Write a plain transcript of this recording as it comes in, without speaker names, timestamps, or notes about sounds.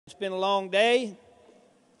It's been a long day.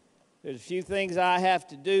 There's a few things I have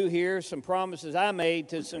to do here, some promises I made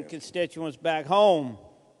to some constituents back home.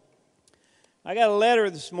 I got a letter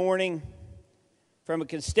this morning from a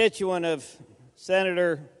constituent of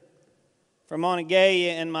Senator from Montague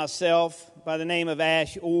and myself by the name of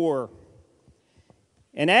Ash Orr.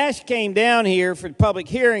 And Ash came down here for public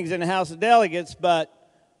hearings in the House of Delegates, but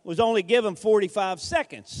was only given 45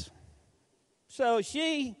 seconds. So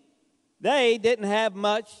they didn't have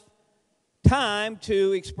much time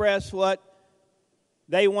to express what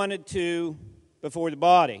they wanted to before the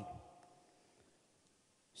body.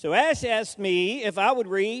 So Ash asked me if I would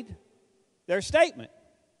read their statement,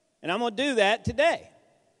 and I'm going to do that today.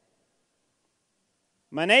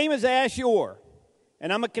 My name is Ash Orr,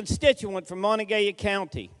 and I'm a constituent from Montague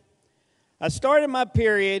County. I started my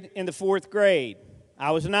period in the 4th grade.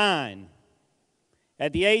 I was 9.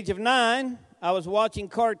 At the age of 9, I was watching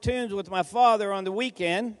cartoons with my father on the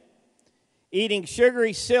weekend, eating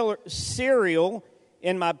sugary cereal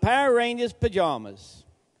in my Power Rangers pajamas.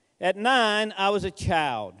 At 9, I was a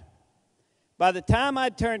child. By the time I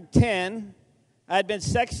turned 10, I had been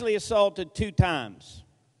sexually assaulted 2 times.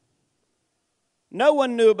 No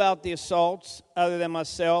one knew about the assaults other than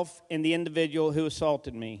myself and the individual who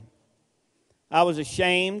assaulted me. I was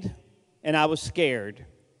ashamed and I was scared.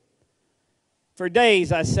 For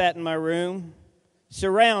days, I sat in my room,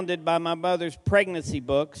 surrounded by my mother's pregnancy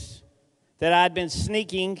books that I'd been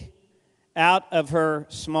sneaking out of her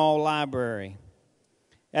small library.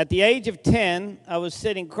 At the age of 10, I was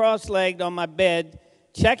sitting cross-legged on my bed,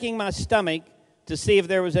 checking my stomach to see if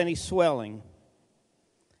there was any swelling.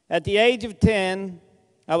 At the age of 10,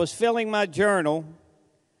 I was filling my journal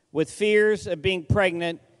with fears of being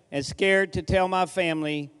pregnant and scared to tell my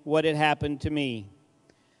family what had happened to me.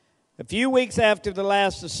 A few weeks after the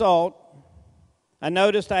last assault, I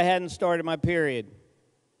noticed I hadn't started my period.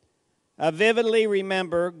 I vividly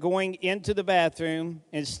remember going into the bathroom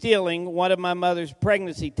and stealing one of my mother's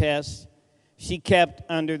pregnancy tests she kept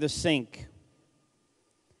under the sink.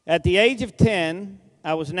 At the age of 10,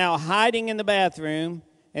 I was now hiding in the bathroom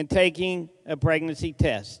and taking a pregnancy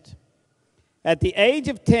test. At the age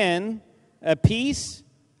of 10, a piece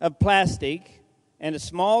of plastic and a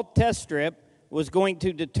small test strip was going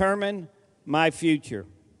to determine my future.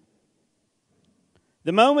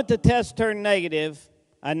 The moment the test turned negative,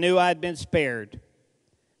 I knew I'd been spared.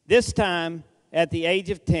 This time, at the age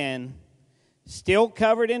of 10, still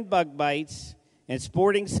covered in bug bites and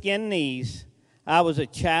sporting skinned knees, I was a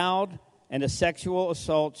child and a sexual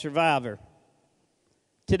assault survivor.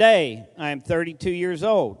 Today, I am 32 years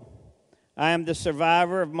old. I am the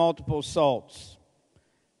survivor of multiple assaults.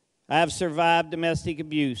 I have survived domestic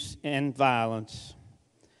abuse and violence.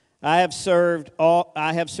 I have survived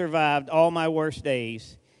all my worst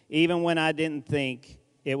days, even when I didn't think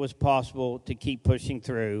it was possible to keep pushing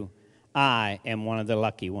through. I am one of the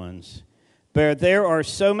lucky ones. But there are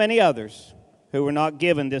so many others who were not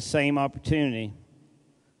given this same opportunity.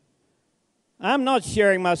 I'm not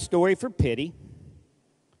sharing my story for pity.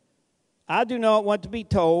 I do not want to be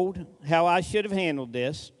told how I should have handled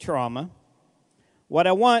this trauma. What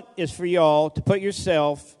I want is for y'all to put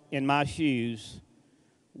yourself in my shoes.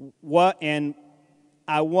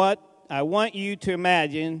 I want you to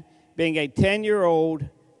imagine being a 10-year-old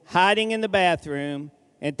hiding in the bathroom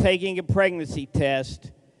and taking a pregnancy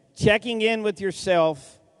test, checking in with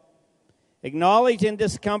yourself, acknowledging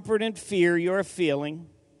discomfort and fear you are feeling,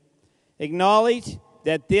 acknowledge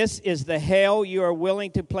that this is the hell you are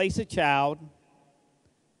willing to place a child.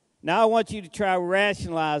 Now I want you to try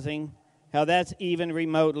rationalizing how that's even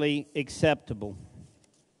remotely acceptable.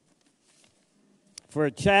 For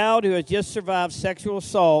a child who has just survived sexual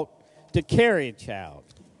assault to carry a child.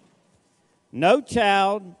 No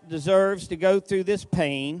child deserves to go through this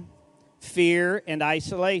pain, fear, and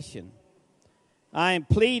isolation. I am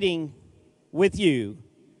pleading with you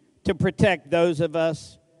to protect those of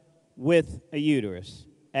us with a uterus.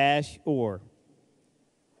 Ash Orr.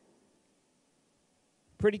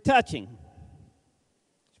 Pretty touching.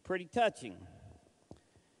 It's pretty touching.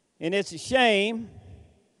 And it's a shame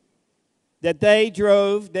that they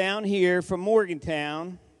drove down here from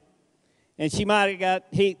Morgantown, and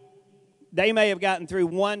they may have gotten through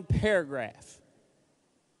one paragraph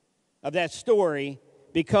of that story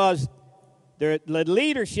because the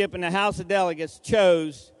leadership in the House of Delegates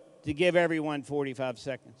chose to give everyone 45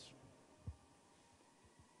 seconds.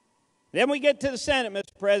 Then we get to the Senate,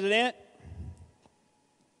 Mr. President.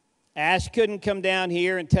 Ash couldn't come down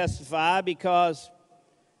here and testify because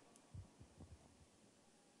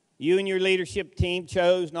you and your leadership team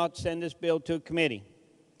chose not to send this bill to a committee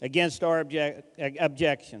against our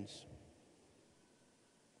objections.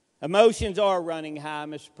 Emotions are running high,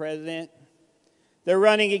 Mr. President. They're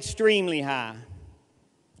running extremely high.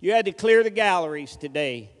 You had to clear the galleries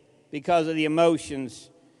today because of the emotions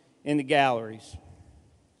in the galleries.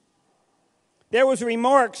 There was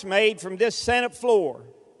remarks made from this Senate floor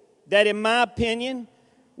that, in my opinion,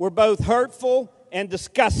 were both hurtful and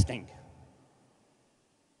disgusting.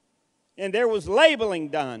 And there was labeling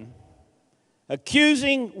done,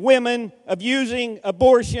 accusing women of using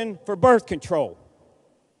abortion for birth control.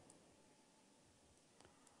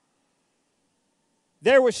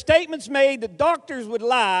 There were statements made that doctors would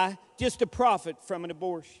lie just to profit from an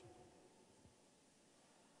abortion.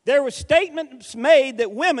 There were statements made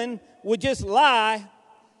that women would just lie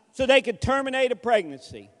so they could terminate a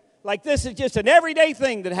pregnancy. Like this is just an everyday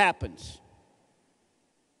thing that happens.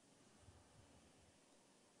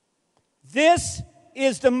 This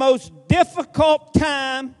is the most difficult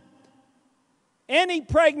time any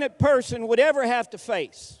pregnant person would ever have to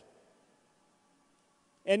face.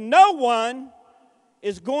 And no one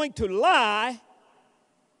is going to lie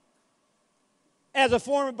as a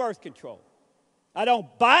form of birth control. I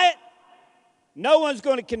don't buy it. No one's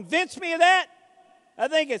going to convince me of that. I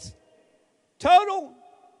think it's total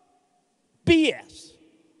BS.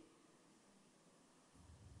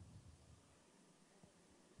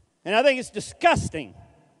 And I think it's disgusting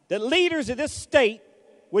that leaders of this state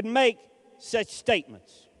would make such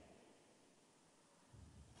statements.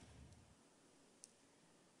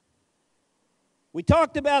 We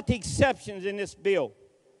talked about the exceptions in this bill.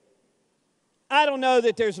 I don't know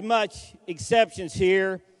that there's much exceptions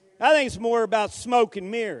here. I think it's more about smoke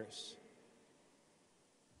and mirrors.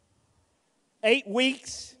 8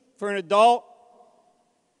 weeks for an adult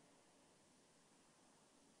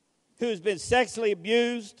who's been sexually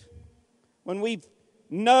abused, when we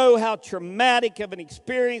know how traumatic of an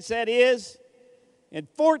experience that is, and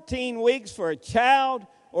 14 weeks for a child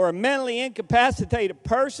or a mentally incapacitated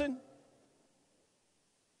person.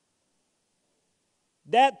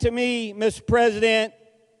 That, to me, Mr. President,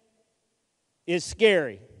 is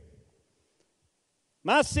scary.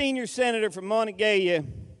 My senior senator from Montague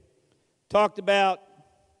talked about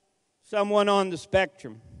someone on the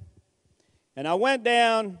spectrum. And I went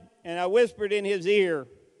down and I whispered in his ear,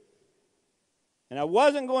 and I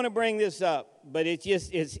wasn't going to bring this up, but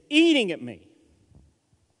it's eating at me.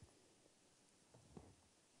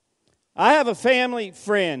 I have a family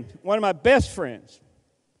friend, one of my best friends,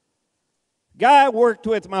 guy I worked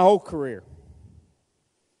with my whole career,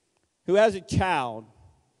 who has a child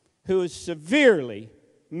who is severely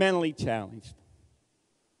mentally challenged.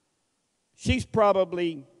 She's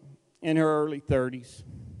probably in her early 30s.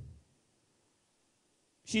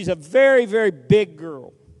 She's a very, very big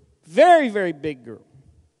girl. Very, very big girl.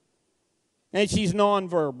 And she's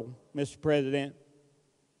nonverbal, Mr. President.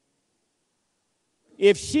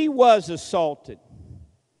 If she was assaulted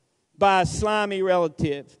by a slimy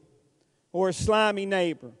relative or a slimy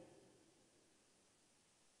neighbor,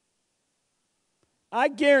 I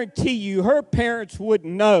guarantee you her parents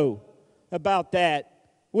wouldn't know about that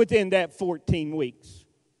within that 14 weeks.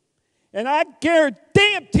 And I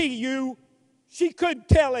guarantee you she couldn't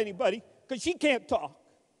tell anybody because she can't talk.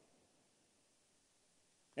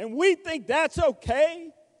 And we think that's okay?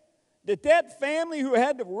 That family who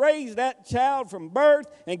had to raise that child from birth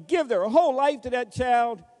and give their whole life to that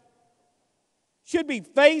child should be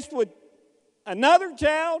faced with another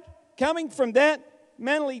child coming from that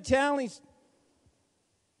mentally challenged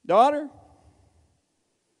daughter?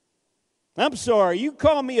 I'm sorry, you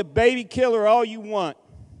call me a baby killer all you want,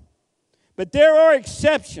 but there are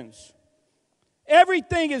exceptions.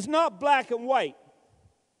 Everything is not black and white.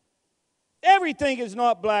 Everything is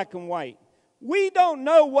not black and white. We don't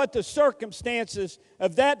know what the circumstances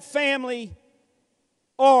of that family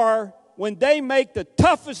are when they make the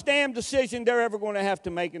toughest damn decision they're ever going to have to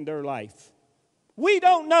make in their life. We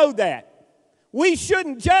don't know that. We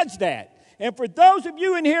shouldn't judge that. And for those of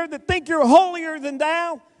you in here that think you're holier than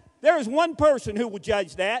thou, there is one person who will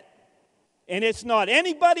judge that. And it's not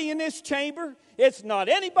anybody in this chamber. It's not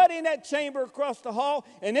anybody in that chamber across the hall.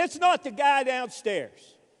 And it's not the guy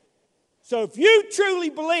downstairs. So if you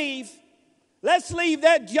truly believe, let's leave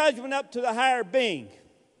that judgment up to the higher being.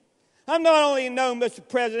 I'm not only a no, Mr.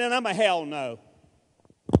 President, I'm a hell no.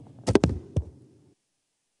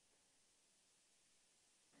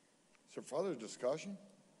 Is there further discussion?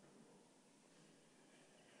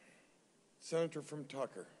 Senator from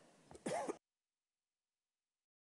Tucker.